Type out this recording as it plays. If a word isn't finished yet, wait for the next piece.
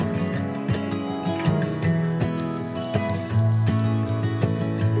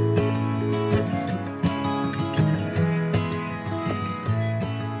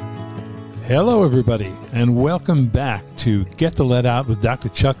Hello, everybody, and welcome back to Get the Lead Out with Dr.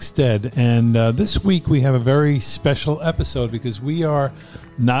 Chuck Stead. And this week we have a very special episode because we are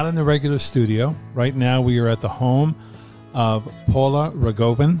not in the regular studio. Right now we are at the home of Paula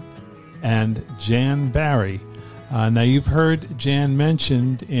Rogovin and Jan Barry. Now, you've heard Jan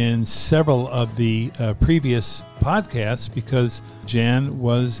mentioned in several of the previous podcasts because Jan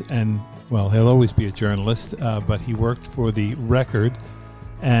was, and well, he'll always be a journalist, but he worked for the Record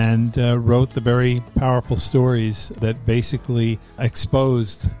and wrote the very powerful stories that basically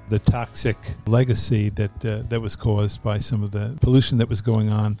exposed the toxic legacy that was caused by some of the pollution that was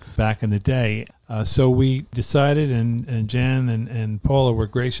going on back in the day. So we decided, and Jan and Paula were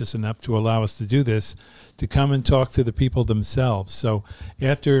gracious enough to allow us to do this, to come and talk to the people themselves. So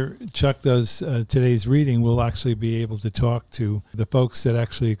after Chuck does today's reading, we'll actually be able to talk to the folks that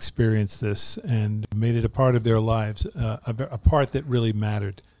actually experienced this and made it a part of their lives, a part that really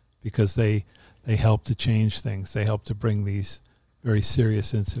mattered because they helped to change things. They helped to bring these very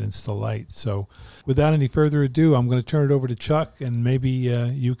serious incidents to light. So without any further ado, I'm going to turn it over to Chuck, and maybe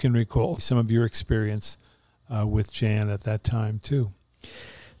you can recall some of your experience with Jan at that time too.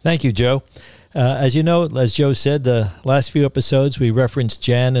 Thank you, Joe. As you know, as Joe said, the last few episodes we referenced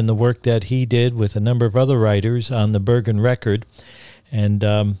Jan and the work that he did with a number of other writers on the Bergen Record.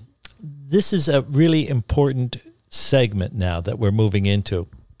 And this is a really important segment now that we're moving into,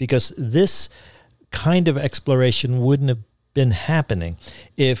 because this kind of exploration wouldn't have been happening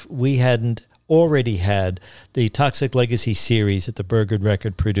if we hadn't already had the Toxic Legacy series that the Bergen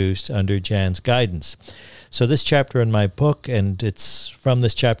Record produced under Jan's guidance. So this chapter in my book, and it's from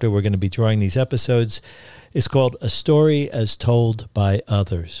this chapter we're going to be drawing these episodes, is called A Story as Told by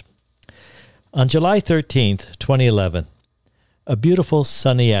Others. On July 13th, 2011, a beautiful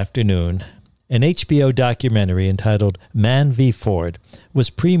sunny afternoon, an HBO documentary entitled Man v. Ford was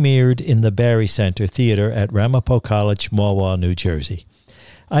premiered in the Barry Center Theater at Ramapo College, Mahwah, New Jersey.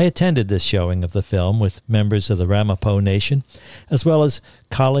 I attended this showing of the film with members of the Ramapo Nation, as well as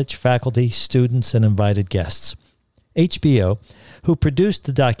college faculty, students, and invited guests. HBO, who produced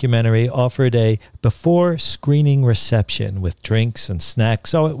the documentary, offered a before-screening reception with drinks and snacks,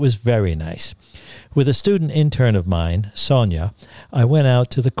 so it was very nice. With a student intern of mine, Sonia, I went out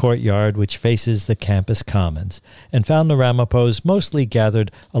to the courtyard which faces the campus commons and found the Ramapos mostly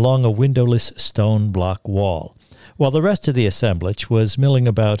gathered along a windowless stone block wall, while the rest of the assemblage was milling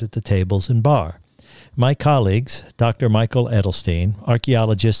about at the tables and bar. My colleagues, Dr. Michael Edelstein,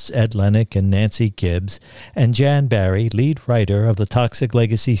 archaeologists Ed Lennox and Nancy Gibbs, and Jan Barry, lead writer of the Toxic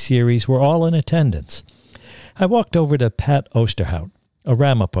Legacy series, were all in attendance. I walked over to Pat Osterhout, a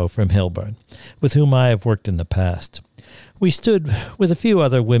Ramapo from Hilburn, with whom I have worked in the past. We stood with a few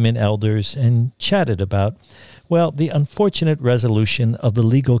other women elders and chatted about, well, the unfortunate resolution of the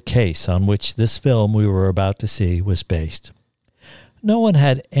legal case on which this film we were about to see was based. No one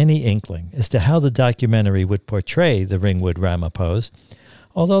had any inkling as to how the documentary would portray the Ringwood Ramapos,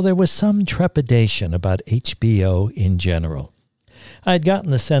 although there was some trepidation about HBO in general. I had gotten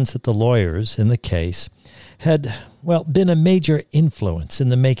the sense that the lawyers in the case had, well, been a major influence in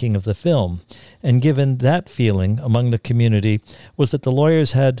the making of the film, and given that feeling among the community was that the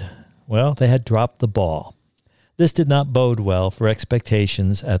lawyers had, well, they had dropped the ball. This did not bode well for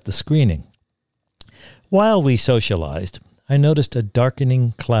expectations at the screening. While we socialized, I noticed a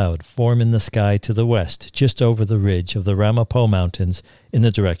darkening cloud form in the sky to the west, just over the ridge of the Ramapo Mountains in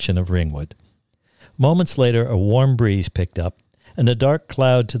the direction of Ringwood. Moments later, a warm breeze picked up, and the dark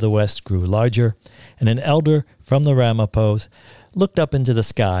cloud to the west grew larger, and an elder from the Ramapos looked up into the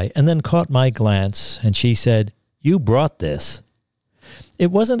sky and then caught my glance, and she said, "You brought this."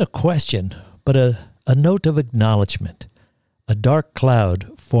 It wasn't a question, but a note of acknowledgement, a dark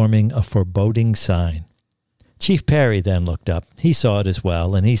cloud forming a foreboding sign. Chief Perry then looked up. He saw it as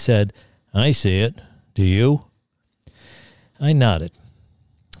well, and he said, "I see it. Do you?" I nodded.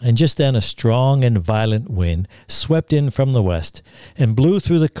 And just then a strong and violent wind swept in from the west and blew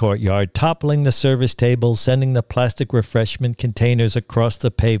through the courtyard, toppling the service tables, sending the plastic refreshment containers across the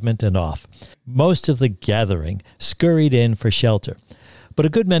pavement and off. Most of the gathering scurried in for shelter, but a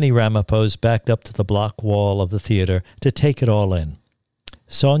good many Ramapos backed up to the block wall of the theater to take it all in.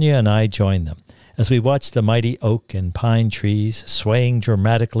 Sonia and I joined them as we watched the mighty oak and pine trees swaying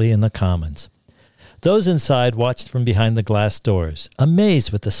dramatically in the commons. Those inside watched from behind the glass doors,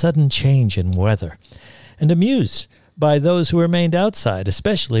 amazed with the sudden change in weather, and amused by those who remained outside,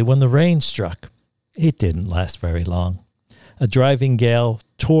 especially when the rain struck. It didn't last very long. A driving gale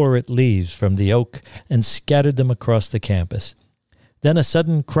tore at leaves from the oak and scattered them across the campus. Then a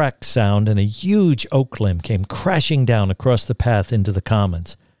sudden crack sound and a huge oak limb came crashing down across the path into the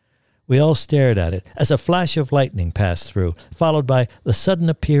commons. We all stared at it as a flash of lightning passed through, followed by the sudden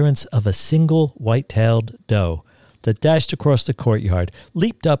appearance of a single white-tailed doe that dashed across the courtyard,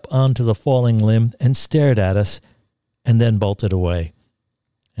 leaped up onto the falling limb, and stared at us, and then bolted away.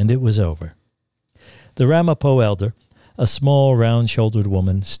 And it was over. The Ramapo elder, a small, round-shouldered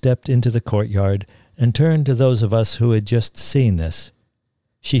woman, stepped into the courtyard and turned to those of us who had just seen this.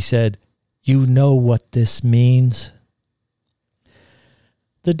 She said, "You know what this means?"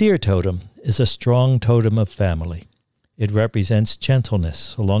 The deer totem is a strong totem of family. It represents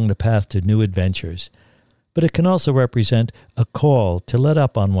gentleness along the path to new adventures, but it can also represent a call to let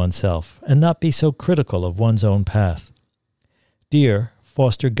up on oneself and not be so critical of one's own path. Deer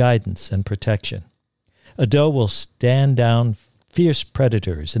foster guidance and protection. A doe will stand down fierce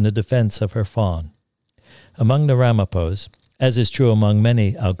predators in the defense of her fawn. Among the Ramapos, as is true among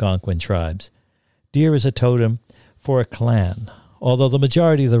many Algonquin tribes, deer is a totem for a clan. Although the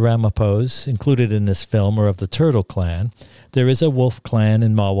majority of the Ramapos included in this film are of the Turtle Clan, there is a wolf clan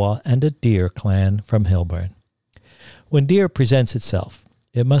in Mahwah and a deer clan from Hilburn. When deer presents itself,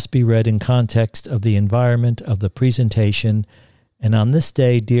 it must be read in context of the environment of the presentation, and on this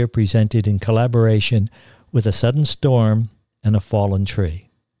day deer presented in collaboration with a sudden storm and a fallen tree.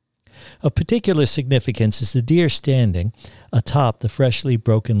 Of particular significance is the deer standing atop the freshly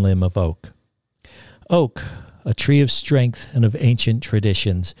broken limb of oak. Oak, a tree of strength and of ancient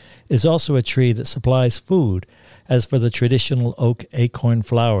traditions, is also a tree that supplies food, as for the traditional oak acorn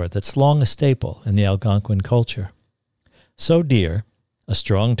flour that's long a staple in the Algonquin culture. So deer, a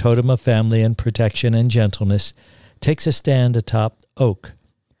strong totem of family and protection and gentleness, takes a stand atop oak.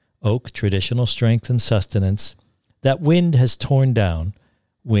 Oak, traditional strength and sustenance, that wind has torn down.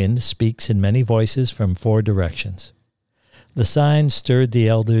 Wind speaks in many voices from 4 directions. The sign stirred the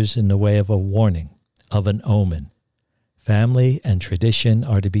elders in the way of a warning, of an omen. Family and tradition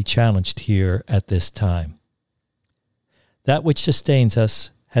are to be challenged here at this time. That which sustains us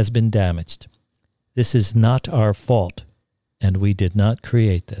has been damaged. This is not our fault, and we did not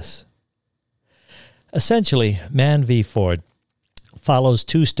create this. Essentially, Man v. Ford follows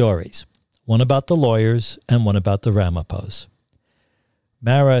 2 stories, one about the lawyers and one about the Ramapos.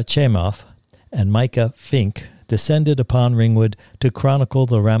 Mara Chemoff and Micah Fink descended upon Ringwood to chronicle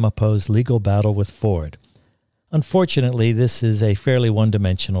the Ramapos' legal battle with Ford. Unfortunately, this is a fairly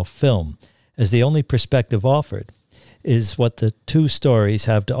one-dimensional film, as the only perspective offered is what the 2 stories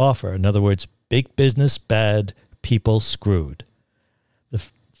have to offer. In other words, big business bad, people screwed. The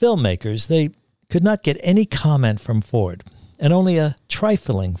filmmakers, they could not get any comment from Ford, and only a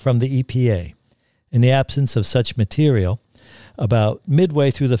trifling from the EPA. In the absence of such material, about midway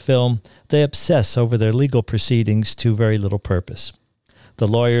through the film, they obsess over their legal proceedings to very little purpose. The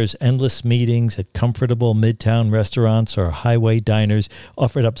lawyers' endless meetings at comfortable midtown restaurants or highway diners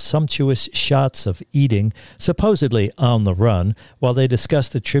offered up sumptuous shots of eating, supposedly on the run, while they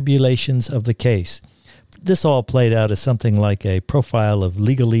discussed the tribulations of the case. This all played out as something like a profile of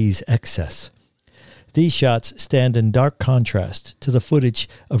legalese excess. These shots stand in dark contrast to the footage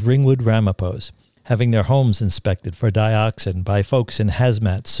of Ringwood Ramapos having their homes inspected for dioxin by folks in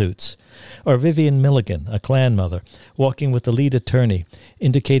hazmat suits, or Vivian Milligan, a clan mother, walking with the lead attorney,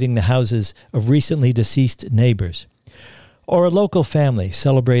 indicating the houses of recently deceased neighbors, or a local family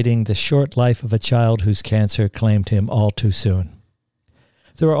celebrating the short life of a child whose cancer claimed him all too soon.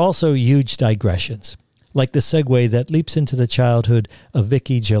 There are also huge digressions, like the segue that leaps into the childhood of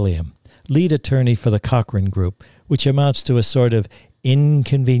Vicky Gilliam, lead attorney for the Cochrane Group, which amounts to a sort of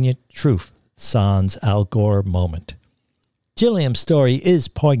inconvenient truth, sans Al Gore moment. Gilliam's story is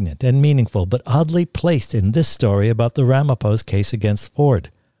poignant and meaningful, but oddly placed in this story about the Ramapos case against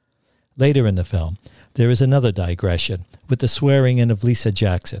Ford. Later in the film, there is another digression with the swearing-in of Lisa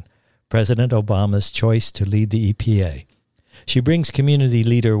Jackson, President Obama's choice to lead the EPA. She brings community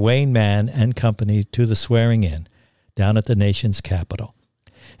leader Wayne Mann and company to the swearing-in down at the nation's capital,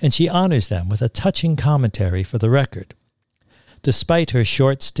 and she honors them with a touching commentary for the record. Despite her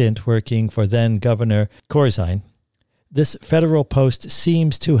short stint working for then-Governor Corzine, this federal post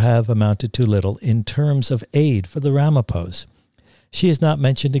seems to have amounted to little in terms of aid for the Ramapos. She is not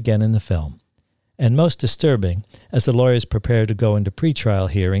mentioned again in the film. And most disturbing, as the lawyers prepare to go into pretrial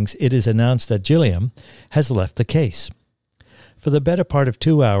hearings, it is announced that Gilliam has left the case. For the better part of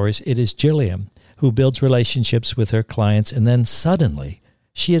 2 hours, it is Gilliam who builds relationships with her clients, and then suddenly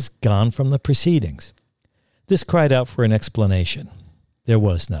she is gone from the proceedings. This cried out for an explanation. There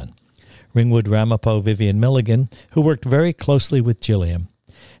was none. Ringwood Ramapo Vivian Milligan, who worked very closely with Gilliam,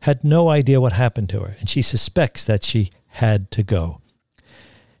 had no idea what happened to her, and she suspects that she had to go.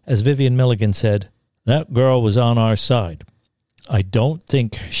 As Vivian Milligan said, "That girl was on our side." I don't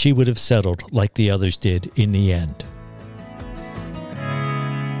think she would have settled like the others did in the end.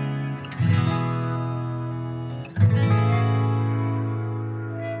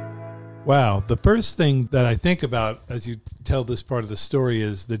 Wow. The first thing that I think about as you tell this part of the story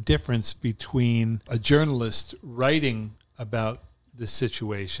is the difference between a journalist writing about this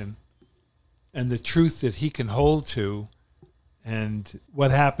situation and the truth that he can hold to, and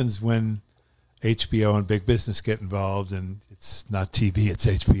what happens when HBO and big business get involved, and it's not TV, it's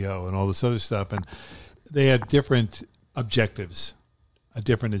HBO and all this other stuff. And they have different objectives, a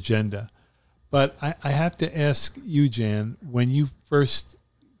different agenda. But I have to ask you, Jan, when you first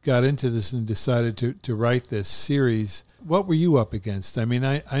got into this and decided to write this series, what were you up against? I mean,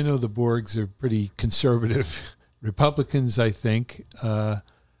 I know the Borgs are pretty conservative Republicans, I think.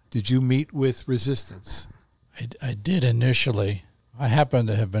 Did you meet with resistance? I did initially. I happened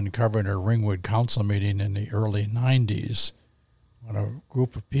to have been covering a Ringwood Council meeting in the early 90s when a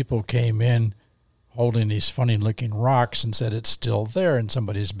group of people came in holding these funny-looking rocks and said it's still there in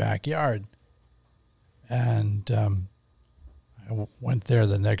somebody's backyard. And I went there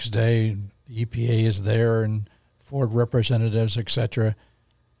the next day. The EPA is there and Ford representatives, etc.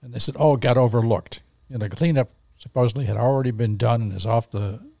 And they said, oh, it got overlooked. You know, the cleanup supposedly had already been done and is off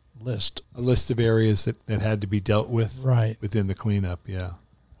the list. A list of areas that had to be dealt with within the cleanup, yeah.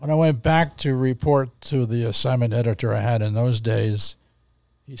 When I went back to report to the assignment editor I had in those days,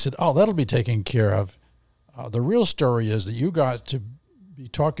 he said, oh, that'll be taken care of. The real story is that you got to be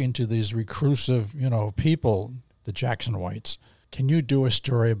talking to these reclusive, people, the Jackson Whites. Can you do a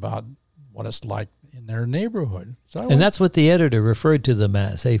story about what it's like in their neighborhood? And that's what the editor referred to them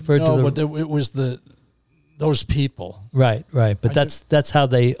as. They referred to them. But it was those people. Right. But that's how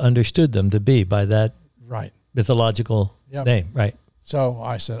they understood them to be, by that mythological name. Right. So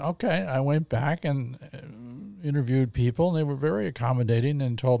I said, okay. I went back and interviewed people, and they were very accommodating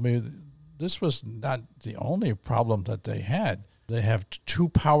and told me this was not the only problem that they had. They have two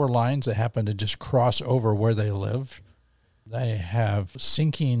power lines that happen to just cross over where they live. They have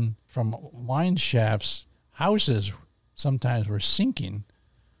sinking from mine shafts. Houses sometimes were sinking.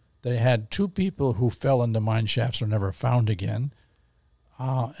 They had two people who fell into mine shafts were never found again.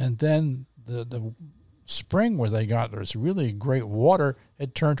 And then the spring where they got this really great water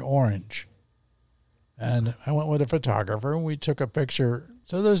had turned orange. And I went with a photographer, and we took a picture.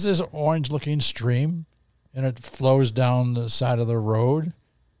 So there's this orange-looking stream, and it flows down the side of the road.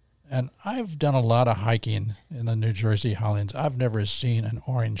 And I've done a lot of hiking in the New Jersey Highlands. I've never seen an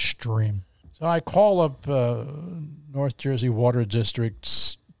orange stream. So I call up North Jersey Water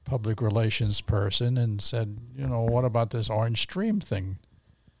District's public relations person and said, what about this orange stream thing?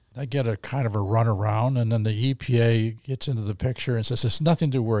 I get a kind of a runaround, and then the EPA gets into the picture and says, it's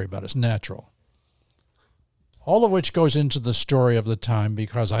nothing to worry about. It's natural. All of which goes into the story of the time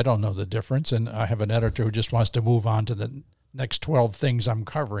because I don't know the difference, and I have an editor who just wants to move on to the next 12 things I'm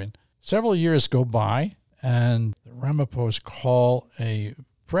covering. Several years go by, and the Ramapos call a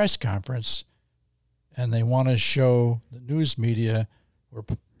press conference, and they want to show the news media where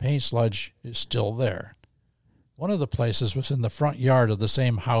paint sludge is still there. One of the places was in the front yard of the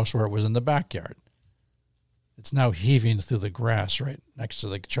same house where it was in the backyard. It's now heaving through the grass right next to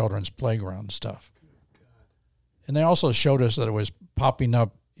the children's playground stuff. And they also showed us that it was popping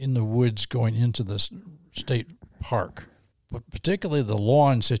up in the woods going into the state park. But particularly the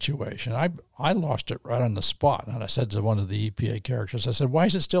lawn situation, I lost it right on the spot. And I said to one of the EPA characters, I said, why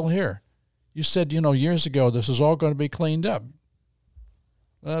is it still here? You said, years ago, this is all going to be cleaned up.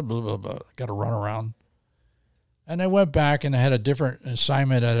 Blah, blah, blah. Got to run around. And I went back and I had a different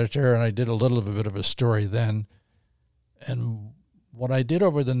assignment editor, and I did a little bit of a story then. And what I did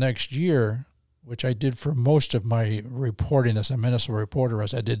over the next year, which I did for most of my reporting as a municipal reporter,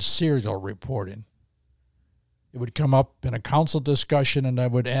 is I did serial reporting. It would come up in a council discussion, and I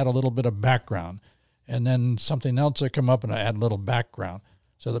would add a little bit of background. And then something else would come up, and I add a little background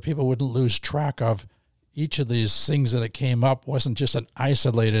so that people wouldn't lose track of each of these things that it came up wasn't just an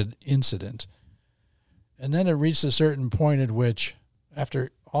isolated incident. And then it reached a certain point at which,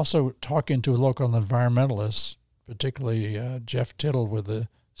 after also talking to local environmentalists, particularly Jeff Tittle with the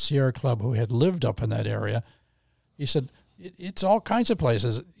Sierra Club, who had lived up in that area, he said, it's all kinds of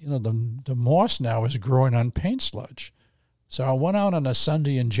places. The moss now is growing on paint sludge. So I went out on a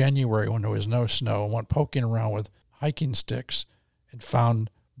Sunday in January when there was no snow and went poking around with hiking sticks and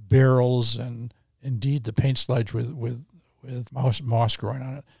found barrels and indeed the paint sludge with moss growing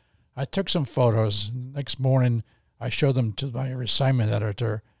on it. I took some photos. Next morning, I showed them to my assignment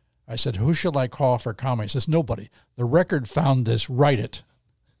editor. I said, who should I call for comment? He says, nobody. The Record found this. Write it.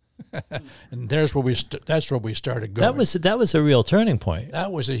 And that's where we started going. That was a real turning point.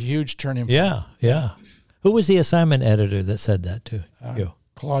 That was a huge turning point. Yeah, yeah. Who was the assignment editor that said that to you?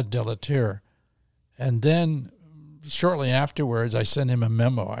 Claude Delatier. And then shortly afterwards, I sent him a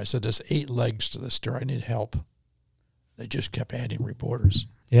memo. I said, there's 8 legs to the story. I need help. They just kept adding reporters.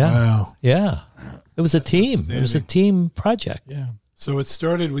 Yeah. Wow. Yeah. It was a team. It was a team project. Yeah. So it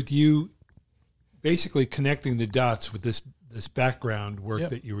started with you basically connecting the dots with this background work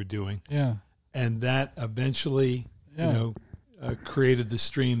that you were doing. Yeah. And that eventually, created the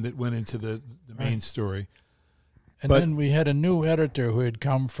stream that went into the main story. And then we had a new editor who had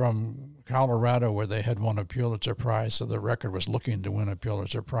come from Colorado where they had won a Pulitzer Prize, so the Record was looking to win a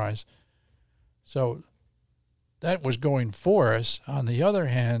Pulitzer Prize. So that was going for us. On the other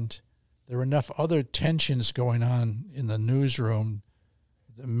hand, there were enough other tensions going on in the newsroom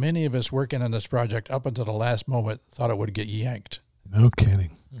that many of us working on this project up until the last moment thought it would get yanked. No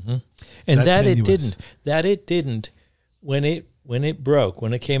kidding. Mm-hmm. And that it didn't. When it broke,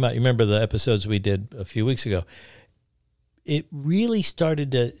 when it came out, you remember the episodes we did a few weeks ago, it really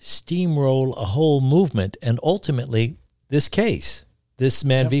started to steamroll a whole movement, and ultimately this case, this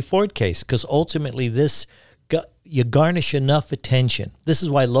Mann v. Ford case, because ultimately you garnish enough attention. This is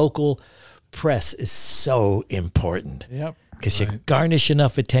why local press is so important. Yep. Because you garnish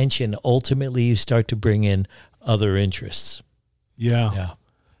enough attention, ultimately you start to bring in other interests. Yeah. Yeah.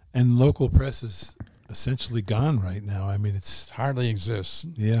 And local press is essentially gone right now. I mean, it hardly exists.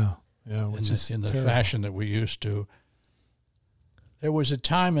 Yeah. Yeah. Which is in the terrible. fashion that we used to. There was a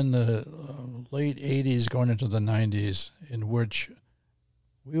time in the late 80s going into the 90s in which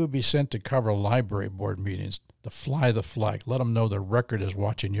we would be sent to cover library board meetings to fly the flag, let them know the Record is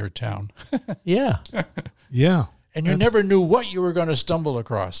watching your town. Yeah. Yeah. And you never knew what you were going to stumble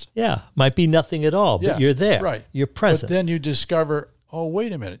across. Yeah. Might be nothing at all, but you're there. Right. You're present. But then you discover, oh,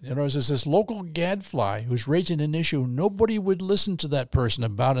 wait a minute. There's this local gadfly who's raising an issue nobody would listen to that person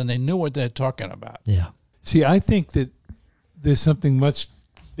about, and they knew what they're talking about. Yeah. See, I think that there's something much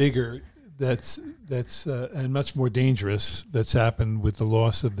bigger that's and much more dangerous that's happened with the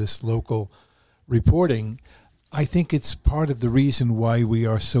loss of this local reporting. I think it's part of the reason why we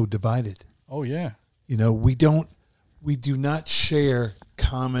are so divided. Oh, yeah. We do not share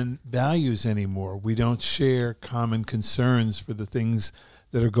common values anymore. We don't share common concerns for the things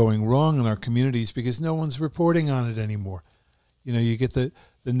that are going wrong in our communities because no one's reporting on it anymore. You get the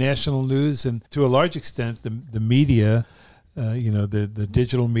national news, and to a large extent, the media, the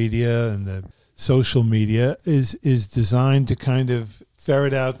digital media and the social media is designed to kind of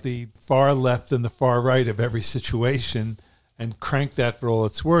ferret out the far left and the far right of every situation and crank that for all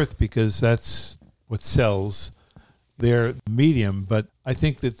it's worth because that's what sells their medium. But I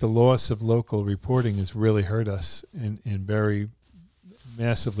think that the loss of local reporting has really hurt us in very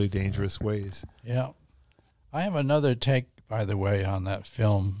massively dangerous ways. Yeah. I have another take, by the way, on that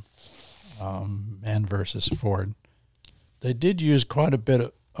film, Mann versus Ford. They did use quite a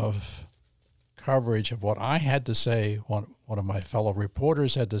bit of coverage of what I had to say, one of my fellow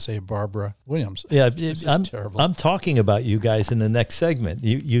reporters had to say, Barbara Williams. Yeah, terrible. I'm talking about you guys in the next segment.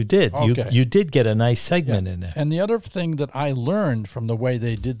 You did. Okay. You did get a nice segment in there. And the other thing that I learned from the way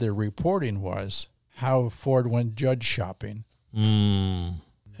they did their reporting was how Ford went judge shopping. Mm.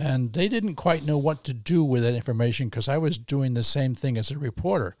 And they didn't quite know what to do with that information because I was doing the same thing as a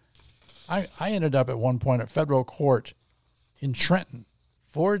reporter. I ended up at one point at federal court in Trenton.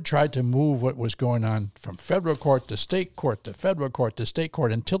 Ford tried to move what was going on from federal court to state court to federal court to state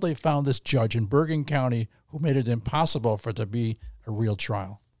court until they found this judge in Bergen County who made it impossible for it to be a real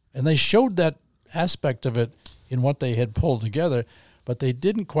trial. And they showed that aspect of it in what they had pulled together, but they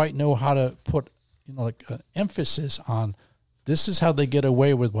didn't quite know how to put emphasis on this is how they get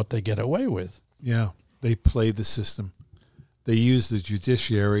away with what they get away with. Yeah, they played the system. They use the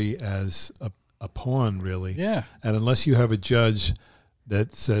judiciary as a pawn, really. Yeah. And unless you have a judge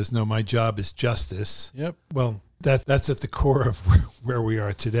that says, no, my job is justice. Yep. Well, that's at the core of where we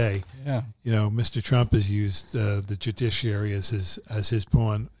are today. Yeah. Mr. Trump has used the judiciary as his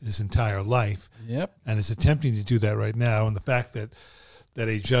pawn his entire life. Yep. And is attempting to do that right now. And the fact that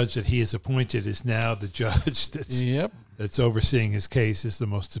a judge that he has appointed is now the judge that's overseeing his case is the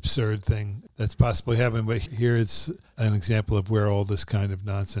most absurd thing that's possibly happened. But here it's an example of where all this kind of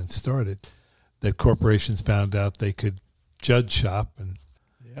nonsense started, that corporations found out they could judge shop. And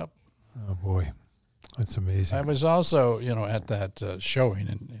yep. Oh, boy, that's amazing. I was also, at that showing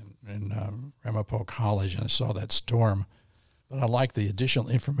in Ramapo College, and I saw that storm. But I like the additional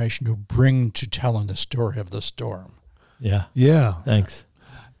information you bring to telling the story of the storm. Yeah. Yeah. Thanks.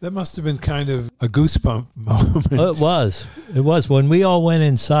 That must have been kind of a goosebump moment. Oh, it was. It was. When we all went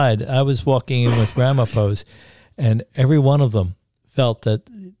inside, I was walking in with Ramapo's, and every one of them felt that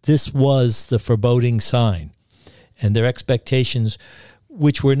this was the foreboding sign. And their expectations,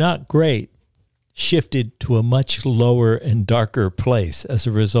 which were not great, shifted to a much lower and darker place as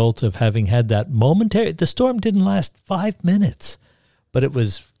a result of having had that momentary. The storm didn't last 5 minutes, but it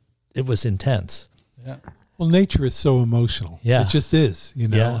was intense. Yeah. Well, nature is so emotional. Yeah. It just is, you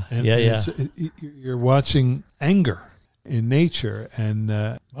know. Yeah. You're watching anger in nature, and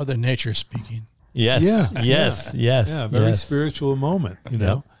Mother Nature speaking. Yes. Yeah. Yes. Yes. yeah, very yes. spiritual moment, you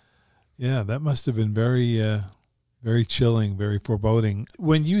know. Yeah, that must have been very, very chilling, very foreboding.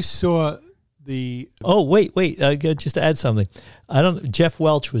 When you saw the Oh, wait. Just to add something. Jeff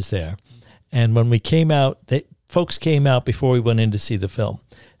Welch was there. And when we came out, folks came out before we went in to see the film.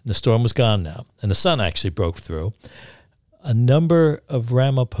 And the storm was gone now. And the sun actually broke through. A number of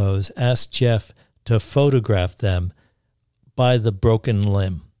Ramapos asked Jeff to photograph them by the broken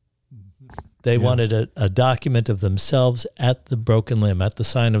limb. They wanted a document of themselves at the broken limb, at the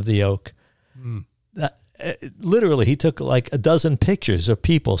sign of the oak. Mm. Literally, he took like a dozen pictures of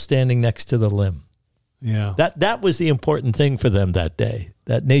people standing next to the limb. Yeah. That was the important thing for them that day,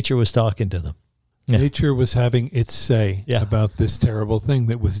 that nature was talking to them. Yeah. Nature was having its say Yeah. about this terrible thing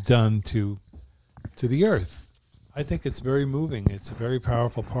that was done to the earth. I think it's very moving. It's a very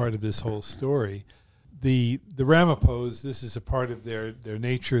powerful part of this whole story. The Ramapos, this is a part of their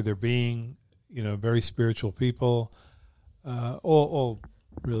nature, their being, you know, very spiritual people, all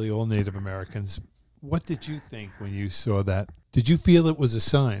Native Americans. What did you think when you saw that? Did you feel it was a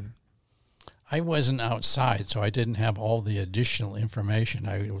sign? I wasn't outside, so I didn't have all the additional information.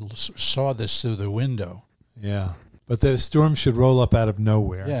 I saw this through the window. Yeah. But the storm should roll up out of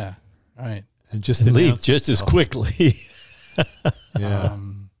nowhere. Yeah, right. And just And leave announce just as itself. quickly. Yeah.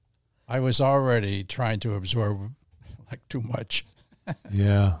 I was already trying to absorb like too much.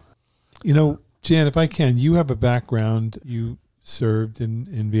 Yeah. You know, Jan, if I can, you have a background. You served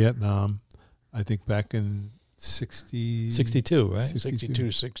in Vietnam, I think back in 62, right?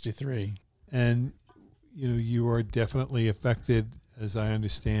 62, 63. And, you know, you are definitely affected, as I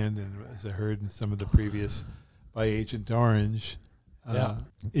understand and as I heard in some of the previous, by Agent Orange. Yeah.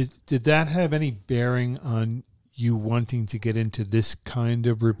 Did that have any bearing on you wanting to get into this kind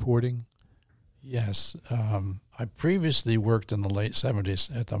of reporting? Yes. I previously worked in the late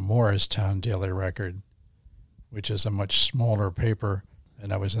 70s at the Morristown Daily Record, which is a much smaller paper,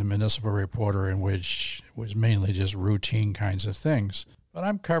 and I was a municipal reporter in which it was mainly just routine kinds of things. But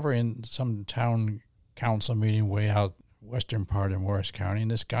I'm covering some town council meeting way out western part of Morris County,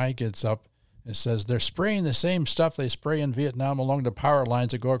 and this guy gets up and says they're spraying the same stuff they spray in Vietnam along the power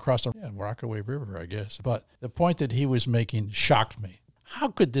lines that go across the Rockaway River, I guess. But the point that he was making shocked me. How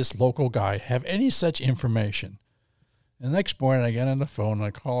could this local guy have any such information? And the next morning I get on the phone and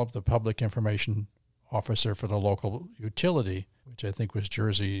I call up the public information officer for the local utility, which I think was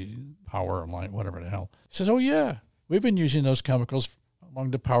Jersey Power Line, whatever the hell. He says, oh, yeah, we've been using those chemicals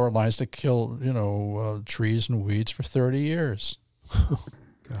along the power lines to kill, trees and weeds for 30 years.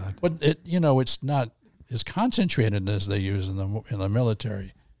 God. But it's not as concentrated as they use in the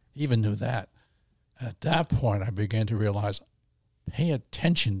military. He even knew that. At that point, I began to realize, pay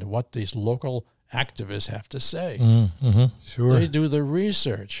attention to what these local activists have to say. Mm-hmm. Sure. They do the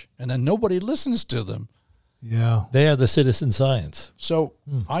research, and then nobody listens to them. Yeah. They are the citizen science. So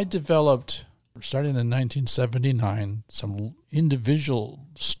I developed, starting in 1979, some individual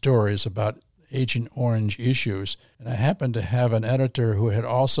stories about Agent Orange issues. And I happened to have an editor who had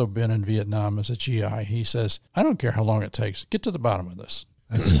also been in Vietnam as a GI. He says, I don't care how long it takes. Get to the bottom of this.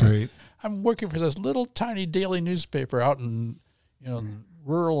 That's great. I'm working for this little tiny daily newspaper out in,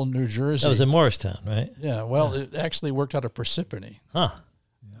 rural New Jersey. That was in Morristown, right? Yeah, well, it actually worked out of Parsippany. Huh.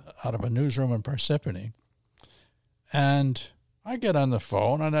 Out of a newsroom in Parsippany. And I get on the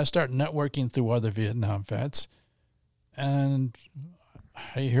phone and I start networking through other Vietnam vets. And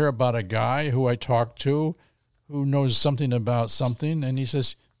I hear about a guy who I talked to who knows something about something. And he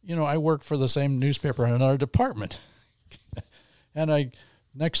says, I work for the same newspaper in another department. And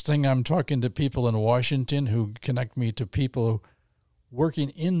next thing I'm talking to people in Washington who connect me to people working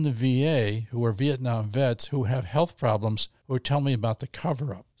in the VA who are Vietnam vets who have health problems who tell me about the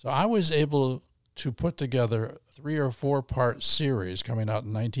cover-up. So I was able to put together a 3 or 4 part series coming out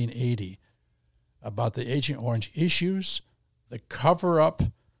in 1980 about the Agent Orange issues, the cover-up,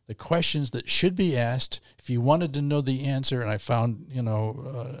 the questions that should be asked. If you wanted to know the answer, and I found,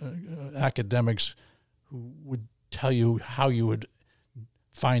 academics who would tell you how you would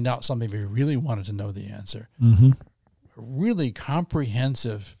find out something if you really wanted to know the answer. Mm-hmm. really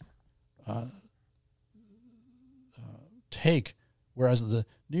comprehensive take, whereas the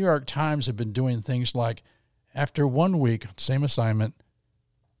New York Times have been doing things like, after 1 week, same assignment,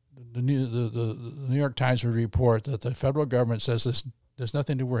 the New York Times would report that the federal government says there's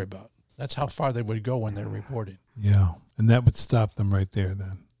nothing to worry about. That's how far they would go when they're reporting. Yeah, and that would stop them right there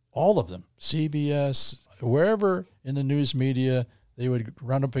then. All of them, CBS, wherever in the news media, they would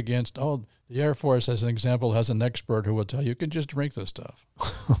run up against, the Air Force, as an example, has an expert who will tell you can just drink this stuff.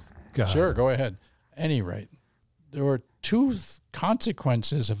 God. Sure, go ahead. At any rate, there were two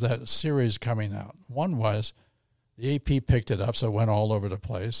consequences of that series coming out. One was the AP picked it up, so it went all over the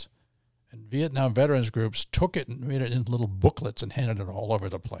place. And Vietnam veterans groups took it and made it into little booklets and handed it all over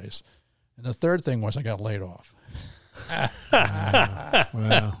the place. And the third thing was I got laid off.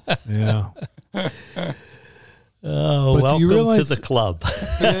 Well, yeah. Oh, But do you welcome realize- to the club.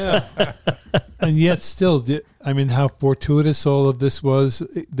 Yeah. And yet still, how fortuitous all of this was,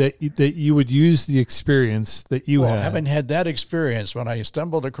 that you would use the experience that you had. Having had that experience, when I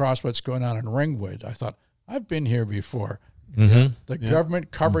stumbled across what's going on in Ringwood, I thought, I've been here before. Mm-hmm. The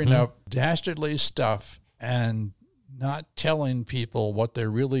government covering up dastardly stuff and not telling people what they're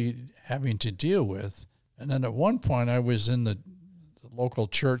really having to deal with. And then at one point, I was in the local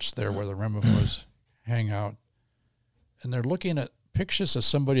church there where the Removos hang out, and they're looking at pictures of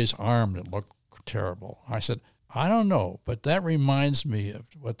somebody's arm that look terrible. I said, I don't know, but that reminds me of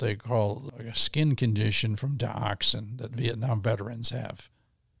what they call a skin condition from dioxin that Vietnam veterans have.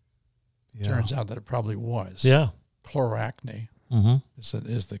 Yeah. Turns out that it probably was. Yeah. Chloracne Mm-hmm.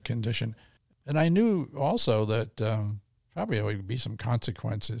 is the condition. And I knew also that probably there would be some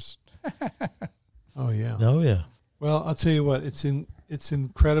consequences. Oh, yeah. Oh, yeah. Well, I'll tell you what, it's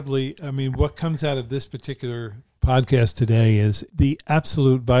incredibly, what comes out of this particular podcast today is the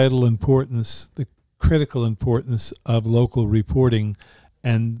absolute vital importance, the critical importance of local reporting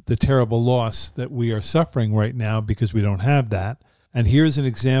and the terrible loss that we are suffering right now because we don't have that. And here's an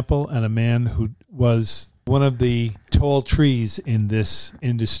example, and a man who was one of the tall trees in this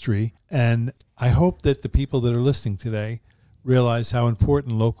industry. And I hope that the people that are listening today realize how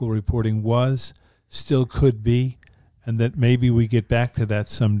important local reporting was, still could be, and that maybe we get back to that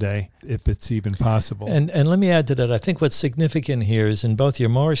someday if it's even possible. And let me add to that. I think what's significant here is in both your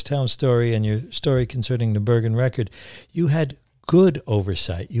Morristown story and your story concerning the Bergen Record, you had good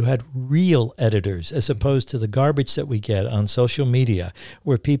oversight. You had real editors, as opposed to the garbage that we get on social media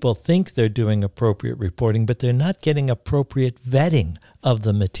where people think they're doing appropriate reporting, but they're not getting appropriate vetting of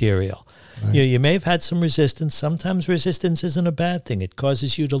the material. Right. You may have had some resistance. Sometimes resistance isn't a bad thing. It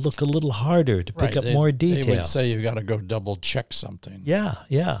causes you to look a little harder, to pick up more detail. They would say you got to go double check something. Yeah.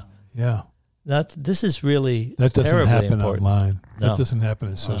 This is really that doesn't terribly happen important. online. No. That doesn't happen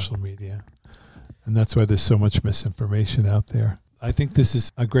in social media. And that's why there's so much misinformation out there. I think this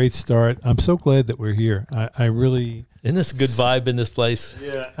is a great start. I'm so glad that we're here. I really... Isn't this a good vibe in this place?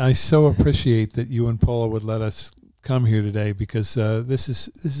 Yeah. I so appreciate that you and Paula would let us come here today, because this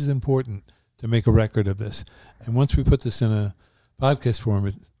is important to make a record of this. And once we put this in a podcast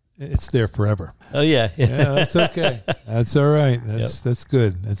form, it's there forever. Oh, yeah. Yeah, that's okay. That's all right. That's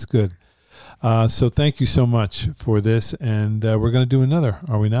good. That's good. So thank you so much for this, and we're going to do another,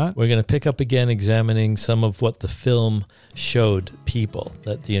 are we not? We're going to pick up again examining some of what the film showed people,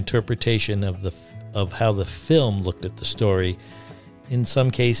 that the interpretation of how the film looked at the story in some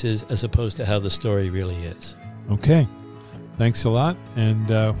cases as opposed to how the story really is. Okay. Thanks a lot, and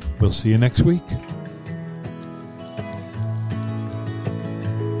we'll see you next week.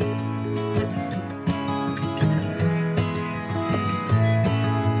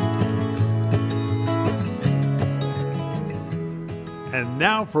 And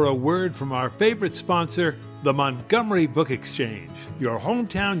now for a word from our favorite sponsor, the Montgomery Book Exchange, your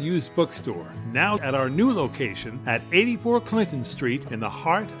hometown used bookstore, now at our new location at 84 Clinton Street in the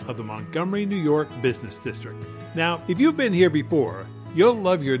heart of the Montgomery, New York business district. Now, if you've been here before, you'll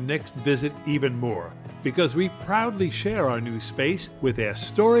love your next visit even more, because we proudly share our new space with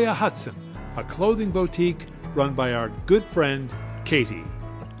Astoria Hudson, a clothing boutique run by our good friend, Katie.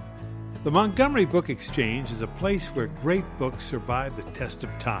 The Montgomery Book Exchange is a place where great books survive the test of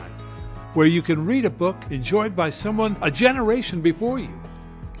time, where you can read a book enjoyed by someone a generation before you.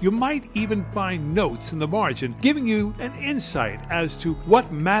 You might even find notes in the margin giving you an insight as to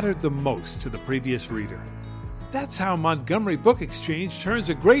what mattered the most to the previous reader. That's how Montgomery Book Exchange turns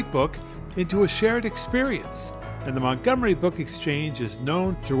a great book into a shared experience. And the Montgomery Book Exchange is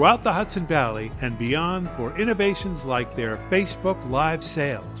known throughout the Hudson Valley and beyond for innovations like their Facebook Live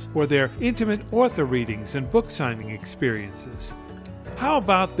sales or their intimate author readings and book signing experiences. How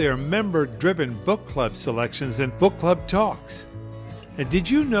about their member-driven book club selections and book club talks? And did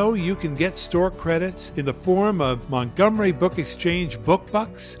you know you can get store credits in the form of Montgomery Book Exchange book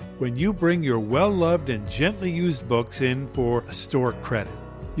bucks when you bring your well-loved and gently used books in for a store credit?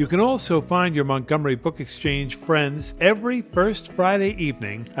 You can also find your Montgomery Book Exchange friends every first Friday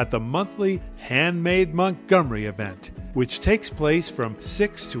evening at the monthly Handmade Montgomery event, which takes place from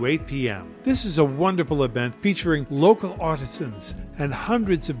 6 to 8 p.m. This is a wonderful event featuring local artisans and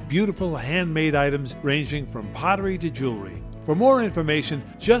hundreds of beautiful handmade items ranging from pottery to jewelry. For more information,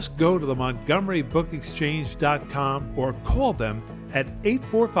 just go to the MontgomeryBookExchange.com or call them at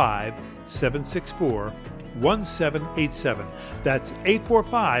 845-764-1787. That's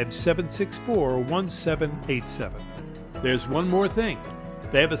 845-764-1787. There's one more thing.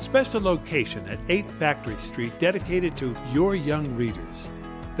 They have a special location at 8 Factory Street dedicated to your young readers.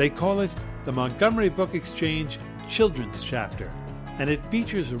 They call it the Montgomery Book Exchange Children's Chapter, and it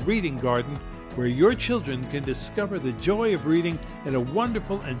features a reading garden where your children can discover the joy of reading in a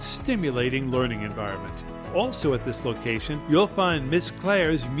wonderful and stimulating learning environment. Also at this location, you'll find Miss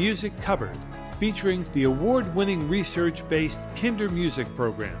Claire's Music Cupboard, featuring the award-winning research-based Kinder Music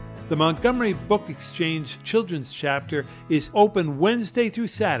program. The Montgomery Book Exchange Children's Chapter is open Wednesday through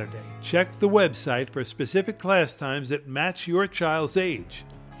Saturday. Check the website for specific class times that match your child's age.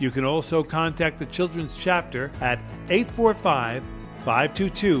 You can also contact the Children's Chapter at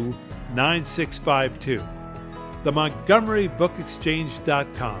 845-522-9652. The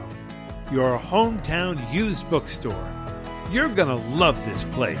MontgomeryBookExchange.com, your hometown used bookstore. You're going to love this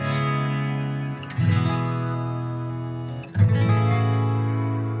place.